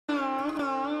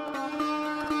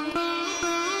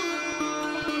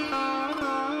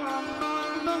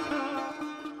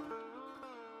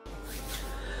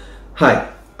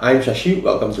Hi, I'm Shashi,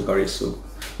 welcome to Curry Soup.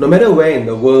 No matter where in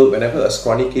the world, whenever a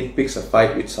scrawny kid picks a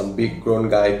fight with some big grown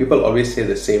guy, people always say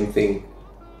the same thing.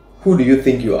 Who do you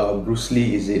think you are? Bruce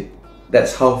Lee, is it?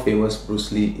 That's how famous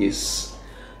Bruce Lee is.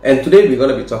 And today we're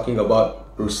going to be talking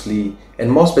about Bruce Lee,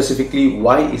 and more specifically,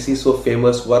 why is he so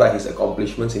famous, what are his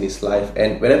accomplishments in his life,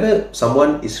 and whenever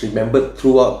someone is remembered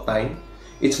throughout time,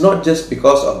 it's not just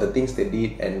because of the things they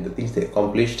did and the things they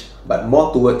accomplished, but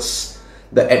more towards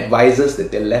the advisors that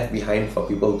they left behind for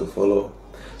people to follow.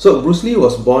 So Bruce Lee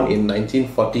was born in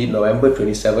 1940, November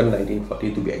 27,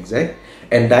 1940 to be exact,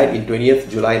 and died in 20th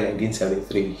July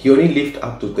 1973. He only lived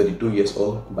up to 32 years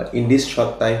old, but in this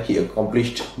short time, he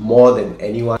accomplished more than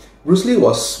anyone. Bruce Lee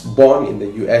was born in the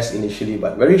US initially,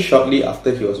 but very shortly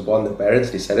after he was born, the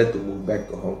parents decided to move back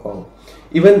to Hong Kong.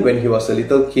 Even when he was a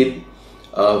little kid,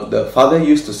 the father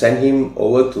used to send him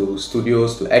over to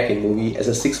studios to act in movies as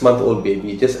a 6-month-old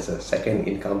baby, just as a second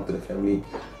income to the family.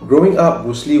 Growing up,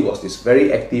 Bruce Lee was this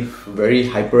very active, very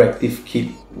hyperactive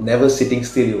kid, never sitting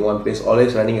still in one place,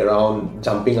 always running around,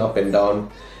 jumping up and down.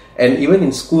 And even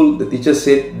in school, the teacher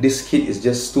said, this kid is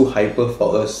just too hyper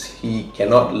for us, he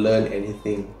cannot learn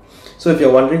anything. So if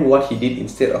you're wondering what he did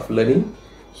instead of learning,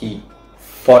 he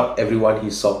fought everyone he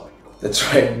saw. That's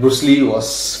right, Bruce Lee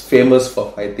was famous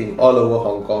for fighting all over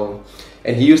Hong Kong,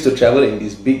 and he used to travel in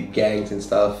these big gangs and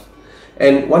stuff.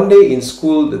 And one day in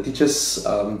school, the teachers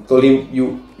told him,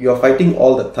 you're fighting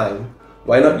all the time,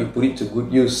 why not you put it to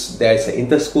good use? There's an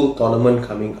inter-school tournament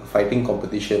coming, a fighting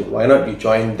competition, why not you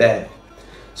join there?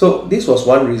 So this was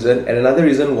one reason, and another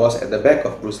reason was at the back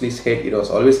of Bruce Lee's head, it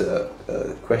was always a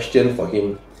question for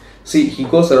him. See, he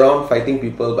goes around fighting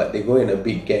people, but they go in a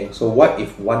big gang. So what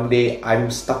if one day I'm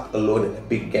stuck alone and a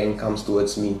big gang comes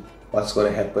towards me? What's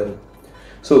going to happen?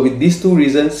 So with these two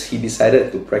reasons, he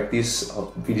decided to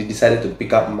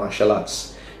pick up martial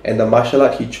arts. And the martial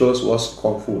art he chose was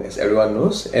Kung Fu, as everyone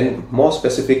knows. And more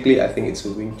specifically, I think it's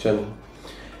Wing Chun.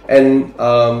 And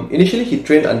initially, he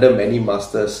trained under many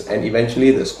masters. And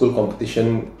eventually, the school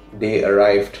competition day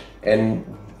arrived. And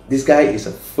this guy is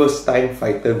a first-time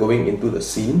fighter going into the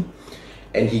scene,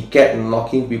 and he kept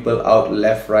knocking people out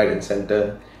left, right and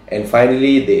center, and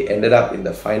finally they ended up in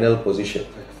the final position.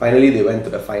 Finally they went to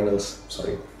the finals,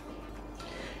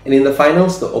 and in the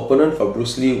finals, the opponent for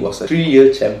Bruce Lee was a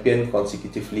 3-year champion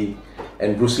consecutively,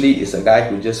 and Bruce Lee is a guy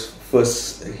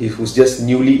who's just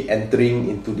newly entering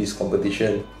into this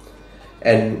competition,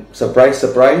 and surprise,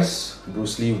 surprise,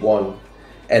 Bruce Lee won.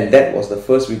 And that was the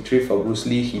first victory for Bruce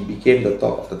Lee. He became the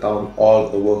talk of the town all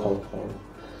over Hong Kong.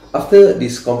 After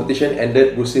this competition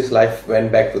ended, Bruce Lee's life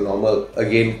went back to normal.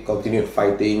 Again, continued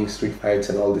fighting, street fights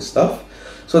and all this stuff.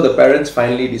 So the parents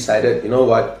finally decided, you know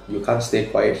what, you can't stay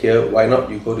quiet here. Why not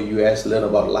you go to US, learn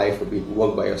about life a bit,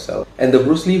 work by yourself. And the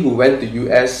Bruce Lee who went to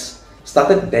US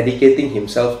started dedicating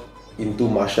himself into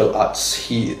martial arts.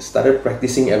 He started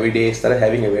practicing every day, started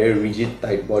having a very rigid,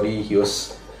 tight body. He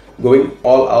was going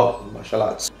all out in martial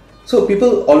arts. So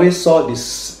people always saw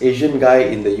this Asian guy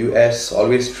in the US,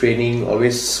 always training,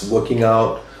 always working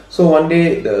out. So one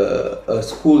day a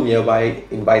school nearby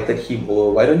invited him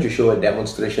over, why don't you show a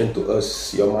demonstration to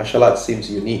us, your martial arts seems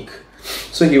unique.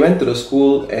 So he went to the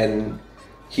school and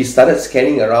he started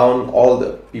scanning around all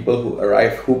the people who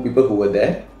arrived, people who were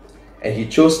there, and he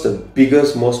chose the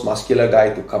biggest, most muscular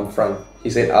guy to come front.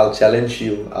 He said, I'll challenge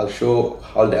you,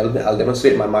 I'll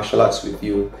demonstrate my martial arts with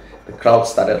you. The crowd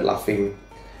started laughing,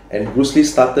 and Bruce Lee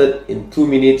started in 2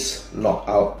 minutes, knocked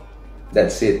out.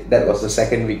 That's it. That was the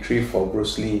second victory for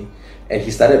Bruce Lee, and he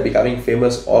started becoming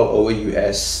famous all over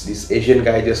US. This Asian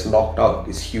guy just knocked out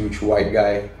this huge white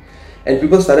guy, and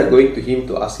people started going to him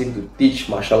to ask him to teach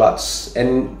martial arts.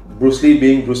 And Bruce Lee,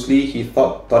 being Bruce Lee, he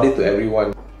taught it to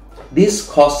everyone. This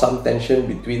caused some tension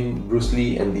between Bruce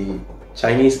Lee and the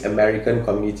Chinese American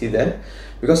community there,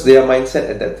 because their mindset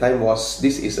at that time was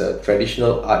this is a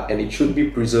traditional art and it should be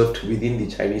preserved within the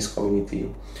Chinese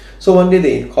community. So one day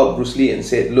they called Bruce Lee and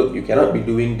said, look, you cannot be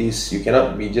doing this, you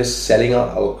cannot be just selling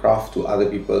out our craft to other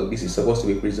people, this is supposed to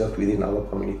be preserved within our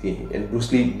community. And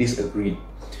Bruce Lee disagreed.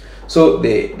 So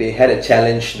they had a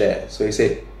challenge there. So he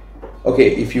said,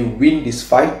 okay, if you win this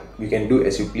fight, you can do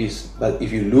as you please, but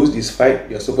if you lose this fight,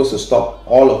 you're supposed to stop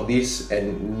all of this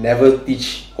and never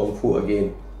teach Kung Fu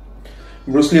again.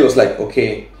 Bruce Lee was like,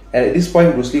 okay. And at this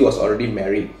point, Bruce Lee was already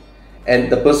married,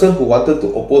 and the person who wanted to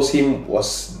oppose him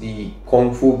was the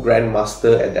Kung Fu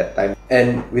Grandmaster at that time.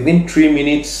 And within 3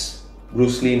 minutes,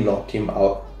 Bruce Lee knocked him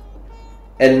out.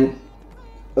 And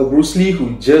a Bruce Lee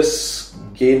who just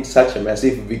gained such a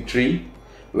massive victory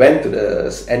went to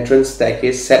the entrance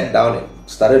staircase, sat down and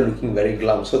started looking very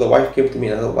glum. So the wife came to me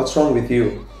and I thought, what's wrong with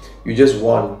you? You just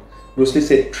won. Bruce Lee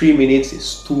said 3 minutes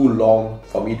is too long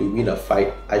for me to win a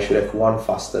fight. I should have won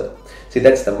faster. See,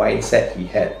 that's the mindset he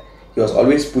had. He was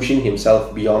always pushing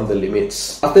himself beyond the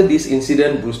limits. After this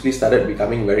incident, Bruce Lee started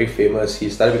becoming very famous. He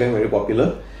started becoming very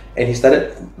popular, and he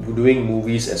started doing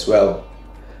movies as well.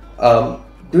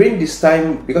 During this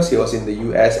time, because he was in the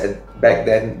US and back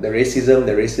then, the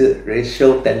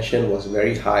racial tension was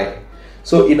very high.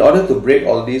 So in order to break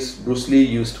all this, Bruce Lee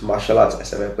used martial arts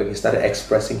as a weapon. He started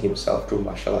expressing himself through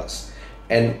martial arts.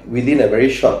 And within a very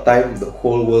short time, the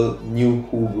whole world knew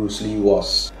who Bruce Lee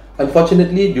was.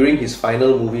 Unfortunately, during his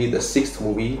final movie, the 6th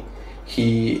movie,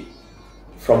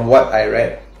 from what I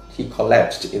read, he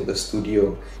collapsed in the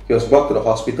studio. He was brought to the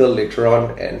hospital later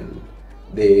on, and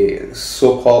they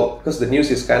so-called, because the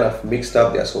news is kind of mixed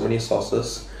up, there are so many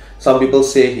sources. Some people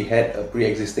say he had a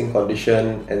pre-existing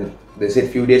condition, and they said a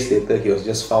few days later he was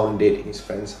just found dead in his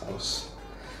friend's house.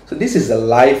 So this is the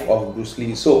life of Bruce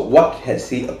Lee. So what has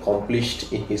he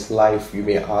accomplished in his life, you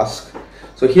may ask?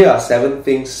 So here are 7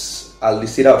 things, I'll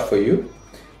list it out for you,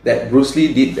 that Bruce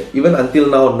Lee did that even until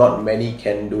now not many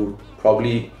can do.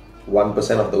 Probably 1%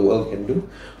 of the world can do.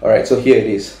 Alright, so here it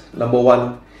is. Number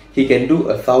 1, he can do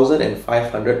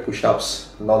 1,500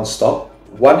 push-ups non-stop.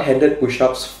 One-handed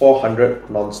push-ups 400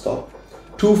 non-stop,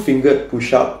 two-fingered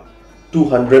push-up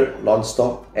 200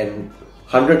 non-stop, and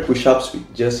 100 push-ups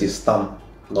with just his thumb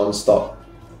non-stop.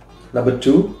 Number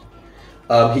 2,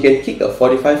 he can kick a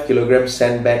 45 kilogram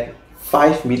sandbag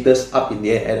 5 meters up in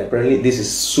the air, and apparently this is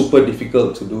super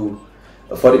difficult to do.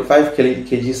 A 45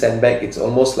 kg sandbag, it's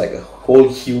almost like a whole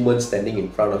human standing in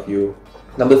front of you.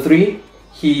 Number 3,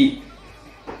 he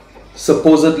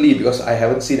supposedly, because I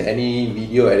haven't seen any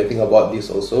video or anything about this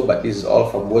also, but this is all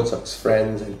from words of his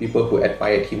friends and people who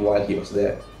admired him while he was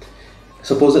there.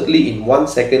 Supposedly in 1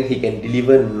 second he can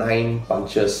deliver 9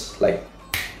 punches, like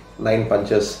 9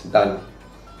 punches done.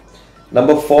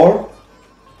 Number 4,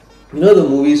 you know the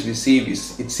movies we see,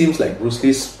 it seems like Bruce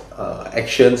Lee's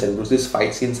actions and Bruce Lee's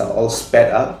fight scenes are all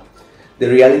sped up. The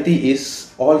reality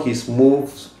is all his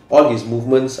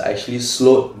movements are actually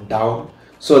slowed down,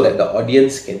 so that the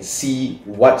audience can see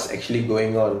what's actually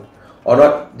going on, or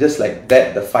not just like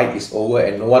that the fight is over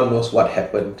and no one knows what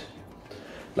happened.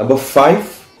 Number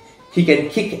 5, he can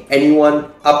kick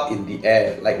anyone up in the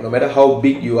air. Like no matter how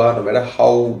big you are, no matter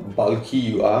how bulky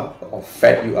you are or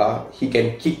fat you are, he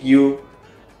can kick you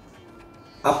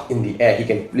up in the air. He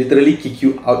can literally kick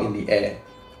you out in the air.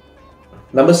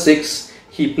 Number 6,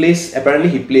 apparently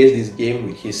he plays this game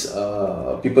with his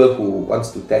people who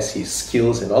wants to test his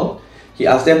skills and all. He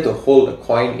asks them to hold a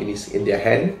coin in their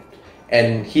hand,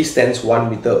 and he stands 1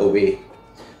 meter away.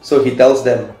 So he tells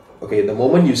them, okay, the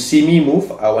moment you see me move,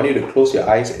 I want you to close your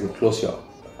eyes and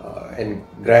and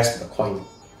grasp the coin.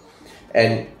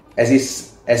 And as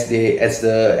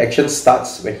the action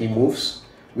starts, when he moves,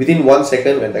 within 1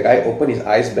 second, when the guy opens his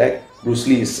eyes back, Bruce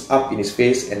Lee is up in his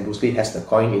face and Bruce Lee has the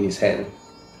coin in his hand.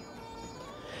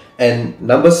 And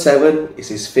number 7 is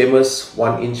his famous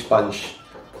 1-inch punch.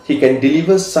 He can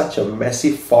deliver such a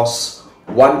massive force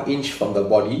 1 inch from the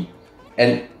body,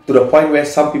 and to the point where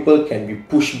some people can be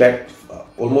pushed back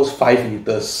almost 5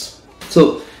 meters.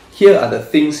 So here are the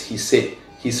things he said,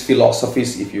 his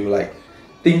philosophies if you like,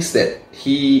 things that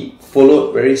he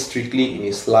followed very strictly in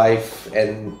his life,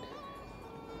 and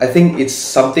I think it's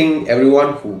something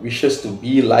everyone who wishes to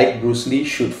be like Bruce Lee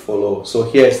should follow. So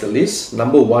here is the list.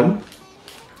 Number 1,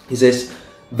 he says,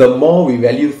 the more we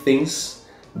value things,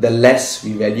 the less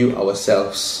we value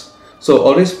ourselves. So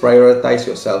always prioritize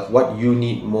yourself, what you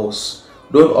need most.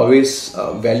 Don't always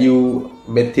value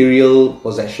material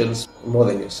possessions more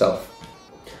than yourself.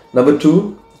 Number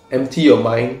 2, empty your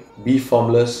mind, be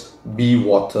formless, be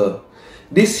water.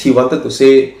 This he wanted to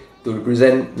say to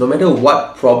represent no matter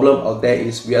what problem out there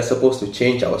is, we are supposed to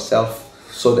change ourselves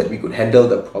so that we could handle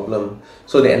the problem.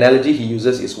 So the analogy he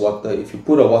uses is water. If you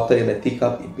put a water in a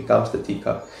teacup, it becomes the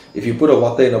teacup. If you put a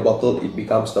water in a bottle, it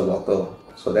becomes the bottle.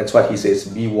 So that's what he says,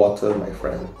 be water, my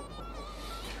friend.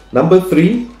 Number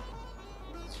 3,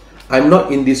 I'm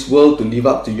not in this world to live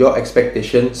up to your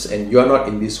expectations, and you're not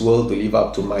in this world to live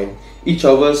up to mine. Each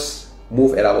of us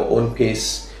move at our own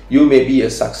pace. You may be a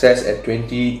success at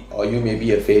 20 or you may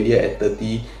be a failure at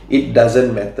 30. It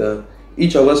doesn't matter.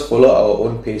 Each of us follow our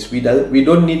own pace. We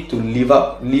don't need to live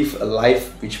a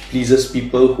life which pleases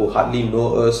people who hardly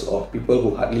know us or people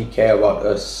who hardly care about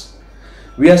us.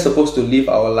 We are supposed to live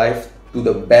our life to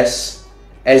the best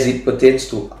as it pertains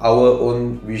to our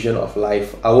own vision of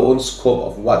life, our own scope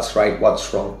of what's right,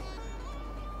 what's wrong.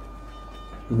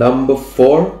 Number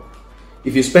 4,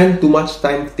 if you spend too much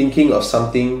time thinking of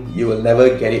something, you will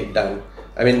never get it done.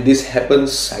 I mean, this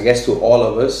happens, I guess, to all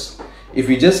of us. If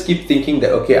we just keep thinking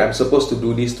that, okay, I'm supposed to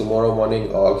do this tomorrow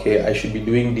morning, or okay, I should be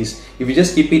doing this, if you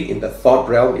just keep it in the thought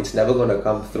realm, it's never going to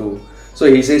come through. So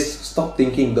he says, stop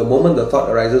thinking. The moment the thought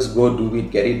arises, go do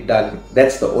it, get it done.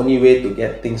 That's the only way to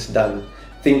get things done.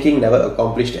 Thinking never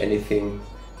accomplished anything.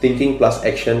 Thinking plus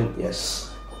action,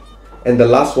 yes. And the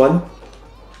last one,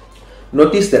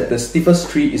 notice that the stiffest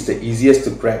tree is the easiest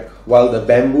to crack, while the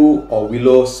bamboo or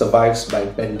willow survives by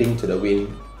bending to the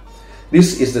wind.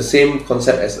 This is the same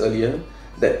concept as earlier,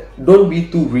 that don't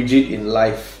be too rigid in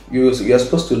life. You're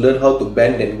supposed to learn how to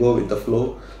bend and go with the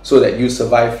flow so that you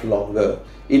survive longer.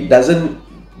 It doesn't,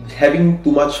 having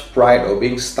too much pride or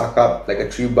being stuck up like a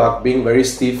tree bark, being very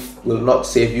stiff will not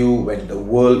save you when the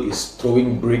world is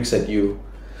throwing bricks at you.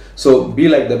 So be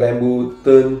like the bamboo,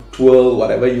 turn, twirl,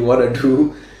 whatever you want to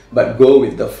do, but go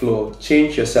with the flow.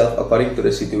 Change yourself according to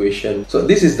the situation. So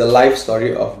this is the life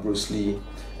story of Bruce Lee.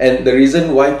 And the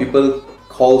reason why people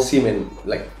calls him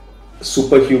like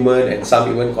superhuman, and some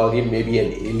even call him maybe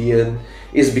an alien,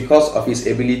 is because of his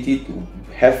ability to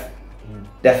have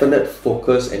definite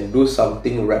focus and do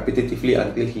something repetitively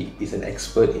until he is an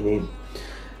expert in it.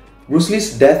 Bruce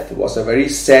Lee's death was a very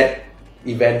sad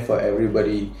event for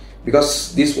everybody,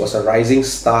 because this was a rising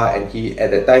star and he at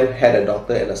that time had a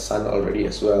daughter and a son already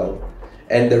as well.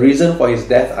 And the reason for his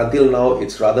death, until now,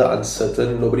 it's rather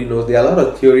uncertain. Nobody knows. There are a lot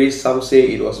of theories. Some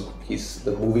say it was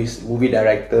the movie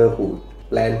director who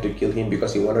planned to kill him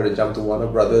because he wanted to jump to Warner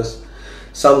Brothers.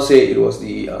 Some say it was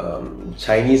the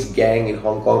Chinese gang in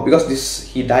Hong Kong, because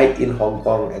he died in Hong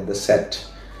Kong at the set.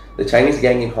 The Chinese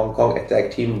gang in Hong Kong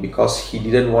attacked him because he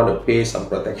didn't want to pay some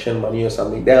protection money or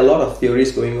something. There are a lot of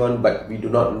theories going on, but we do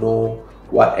not know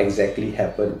what exactly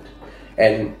happened.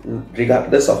 And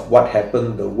regardless of what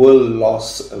happened, the world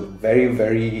lost a very,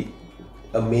 very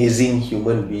amazing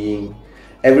human being.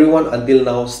 Everyone until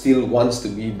now still wants to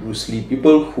be Bruce Lee.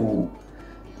 People who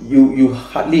you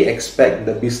hardly expect,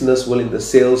 the business world, in the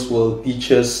sales world,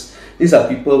 teachers. These are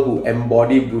people who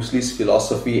embody Bruce Lee's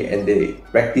philosophy and they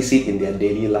practice it in their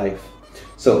daily life.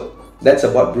 So that's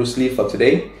about Bruce Lee for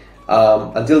today.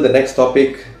 Until the next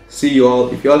topic, see you all.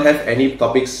 If you all have any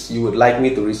topics you would like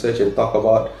me to research and talk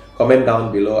about, comment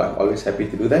down below. I'm always happy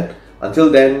to do that.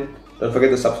 Until then, don't forget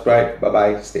to subscribe. Bye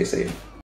bye. Stay safe.